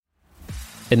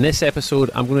In this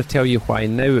episode, I'm going to tell you why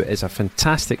now is a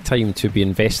fantastic time to be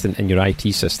investing in your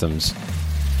IT systems.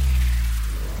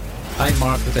 I'm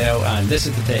Mark Liddell and this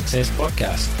is the TechSess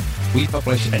Podcast. We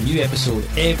publish a new episode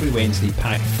every Wednesday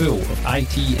packed full of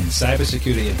IT and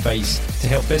cybersecurity advice to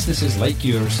help businesses like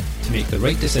yours to make the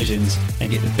right decisions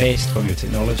and get the best from your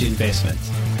technology investment.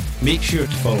 Make sure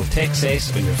to follow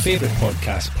TechSess on your favourite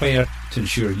podcast player to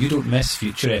ensure you don't miss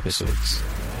future episodes.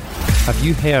 Have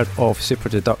you heard of super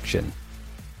deduction?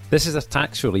 This is a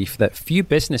tax relief that few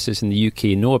businesses in the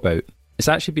UK know about. It's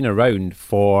actually been around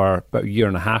for about a year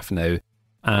and a half now,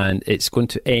 and it's going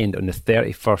to end on the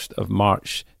 31st of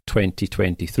March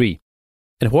 2023.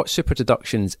 And what super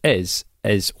deductions is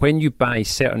when you buy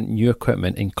certain new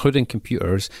equipment, including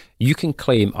computers, you can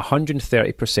claim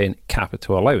 130%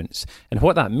 capital allowance. And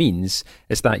what that means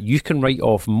is that you can write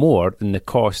off more than the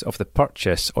cost of the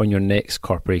purchase on your next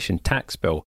corporation tax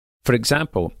bill. For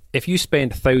example, if you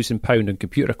spend £1,000 on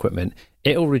computer equipment,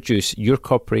 it'll reduce your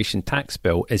corporation tax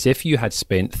bill as if you had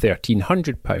spent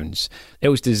 £1,300. It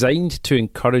was designed to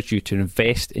encourage you to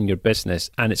invest in your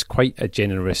business, and it's quite a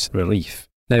generous relief.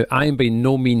 Now, I am by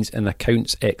no means an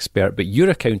accounts expert, but your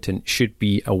accountant should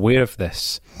be aware of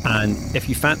this. And if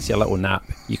you fancy a little nap,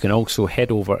 you can also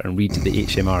head over and read the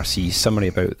HMRC summary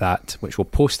about that, which we'll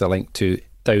post a link to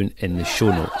down in the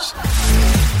show notes.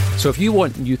 So if you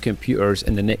want new computers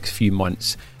in the next few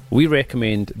months, we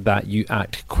recommend that you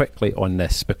act quickly on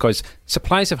this because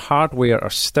supplies of hardware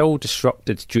are still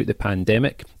disrupted due to the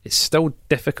pandemic. It's still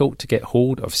difficult to get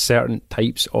hold of certain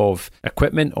types of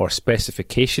equipment or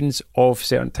specifications of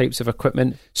certain types of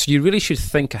equipment. So you really should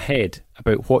think ahead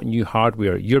about what new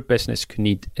hardware your business could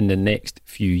need in the next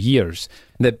few years.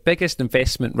 The biggest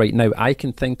investment right now I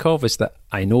can think of is that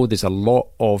I know there's a lot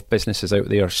of businesses out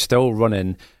there still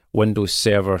running Windows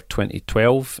Server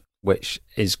 2012, which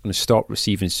is going to stop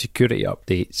receiving security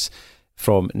updates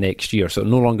from next year, so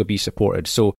it'll no longer be supported.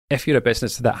 So if you're a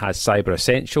business that has Cyber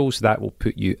Essentials, that will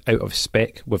put you out of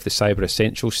spec with the Cyber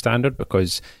Essentials standard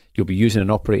because you'll be using an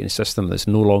operating system that's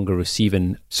no longer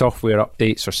receiving software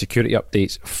updates or security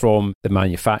updates from the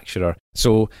manufacturer.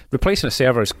 So replacing a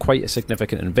server is quite a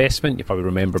significant investment. You probably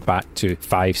remember back to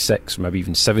 5, 6, or maybe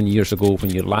even 7 years ago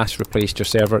when you last replaced your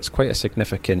server. It's quite a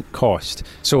significant cost.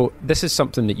 So this is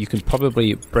something that you can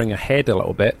probably bring ahead a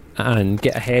little bit and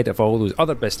get ahead of all those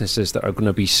other businesses that are going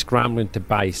to be scrambling to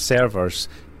buy servers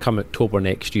come October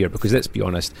next year, because let's be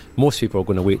honest, most people are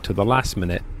going to wait till the last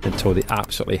minute until they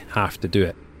absolutely have to do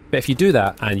it. But if you do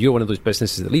that and you're one of those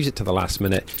businesses that leaves it to the last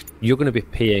minute, you're going to be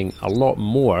paying a lot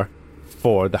more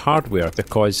for the hardware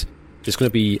because there's going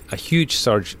to be a huge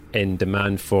surge in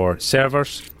demand for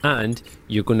servers and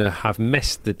you're going to have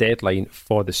missed the deadline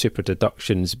for the super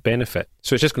deductions benefit.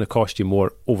 So it's just going to cost you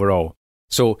more overall.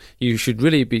 So you should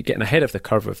really be getting ahead of the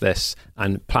curve of this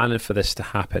and planning for this to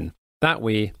happen. That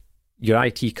way, your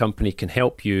IT company can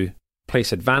help you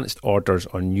place advanced orders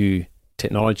on new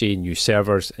technology, new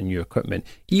servers and new equipment.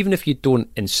 Even if you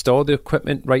don't install the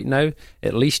equipment right now,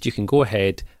 at least you can go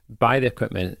ahead, buy the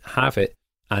equipment, have it,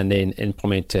 and then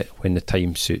implement it when the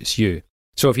time suits you.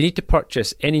 So if you need to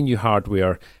purchase any new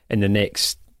hardware in the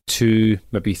next 2,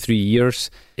 maybe 3 years,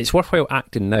 it's worthwhile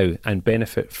acting now and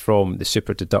benefit from the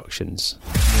super deductions.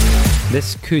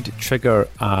 This could trigger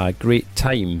a great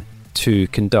time to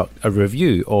conduct a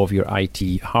review of your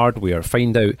IT hardware,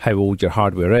 find out how old your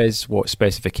hardware is, what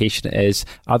specification it is.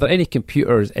 Are there any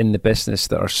computers in the business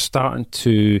that are starting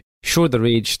to show their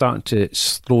age, starting to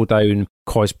slow down,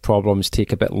 cause problems,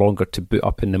 take a bit longer to boot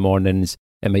up in the mornings?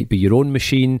 It might be your own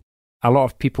machine. A lot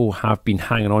of people have been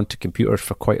hanging on to computers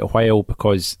for quite a while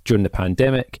because during the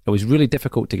pandemic, it was really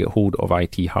difficult to get hold of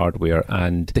IT hardware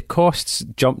and the costs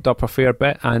jumped up a fair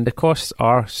bit, and the costs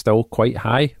are still quite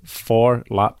high for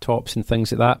laptops and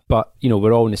things like that. But, you know,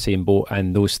 we're all in the same boat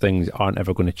and those things aren't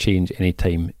ever going to change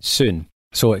anytime soon.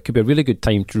 So it could be a really good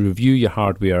time to review your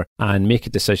hardware and make a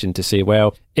decision to say,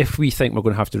 well, if we think we're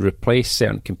going to have to replace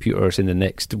certain computers in the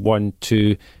next 1,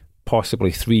 2, possibly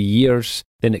 3 years,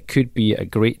 then it could be a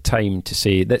great time to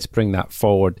say, let's bring that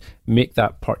forward, make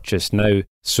that purchase now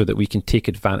so that we can take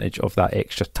advantage of that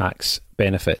extra tax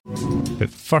benefit. But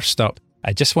first up,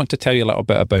 I just want to tell you a little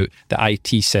bit about the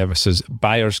IT Services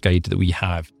Buyer's Guide that we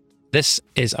have. This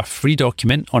is a free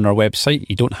document on our website.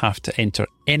 You don't have to enter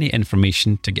any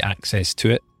information to get access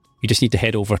to it. You just need to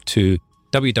head over to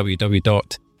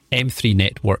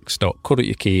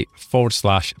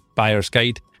www.m3networks.co.uk/buyer's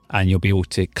guide and you'll be able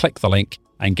to click the link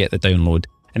and get the download.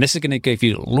 And this is going to give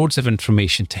you loads of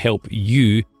information to help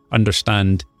you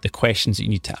understand the questions that you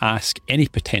need to ask any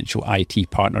potential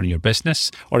IT partner in your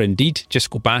business, or indeed just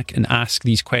go back and ask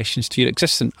these questions to your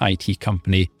existing IT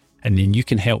company, and then you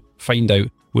can help find out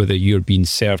whether you're being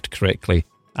served correctly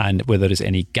and whether there's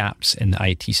any gaps in the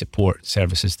IT support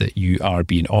services that you are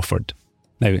being offered.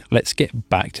 Now, let's get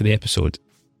back to the episode.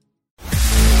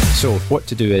 So what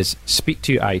to do is speak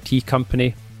to your IT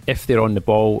company. If they're on the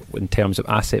ball in terms of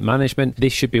asset management, they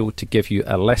should be able to give you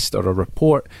a list or a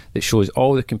report that shows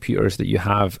all the computers that you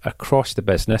have across the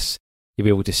business. You'll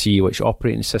be able to see which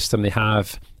operating system they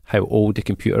have, how old the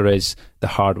computer is, the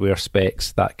hardware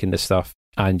specs, that kind of stuff.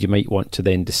 And you might want to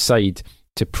then decide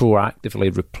to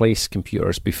proactively replace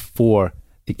computers before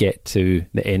they get to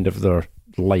the end of their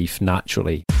life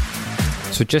naturally.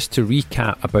 So just to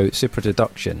recap about super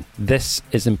deduction, this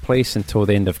is in place until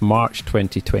the end of March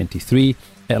 2023.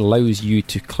 It allows you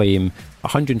to claim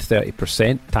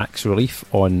 130% tax relief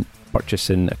on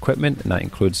purchasing equipment, and that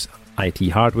includes IT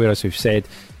hardware, as we've said.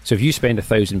 So if you spend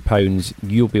 £1,000,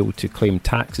 you'll be able to claim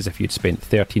tax as if you'd spent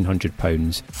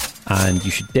 £1,300. And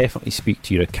you should definitely speak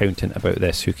to your accountant about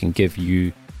this, who can give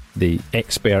you the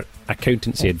expert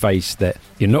accountancy advice that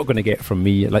you're not going to get from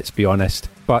me, let's be honest.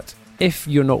 But if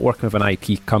you're not working with an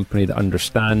IT company that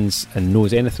understands and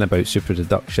knows anything about super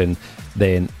deduction,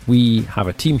 then we have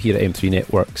a team here at M3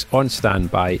 Networks on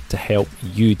standby to help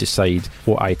you decide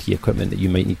what IT equipment that you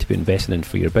might need to be investing in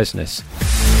for your business.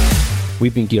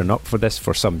 We've been gearing up for this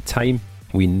for some time.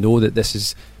 We know that this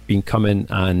has been coming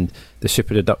and the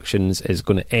super deductions is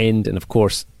going to end. And of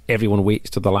course, everyone waits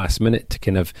till the last minute to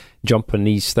kind of jump on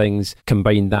these things.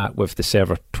 Combine that with the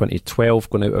Server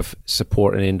 2012 going out of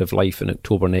support and end of life in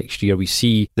October next year. We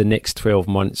see the next 12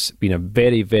 months being a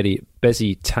very, very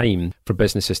busy time for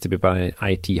businesses to be buying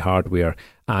IT hardware.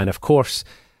 And of course,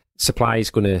 supply is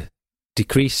going to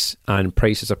decrease and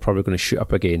prices are probably going to shoot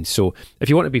up again. So if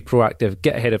you want to be proactive,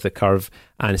 get ahead of the curve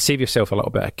and save yourself a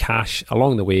little bit of cash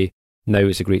along the way, now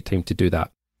is a great time to do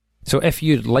that. So if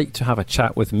you'd like to have a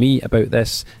chat with me about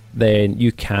this, then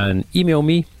you can email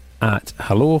me at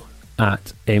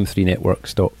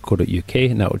hello@m3networks.co.uk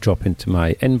and that will drop into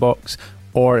my inbox.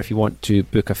 Or if you want to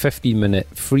book a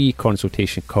 15-minute free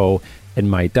consultation call in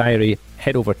my diary,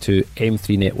 head over to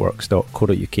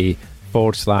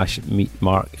m3networks.co.uk/meet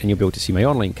Mark and you'll be able to see my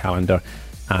online calendar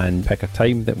and pick a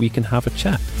time that we can have a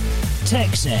chat.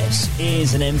 TechSess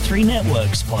is an M3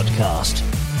 Networks podcast.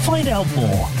 Find out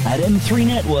more at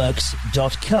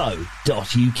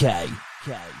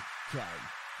m3networks.co.uk.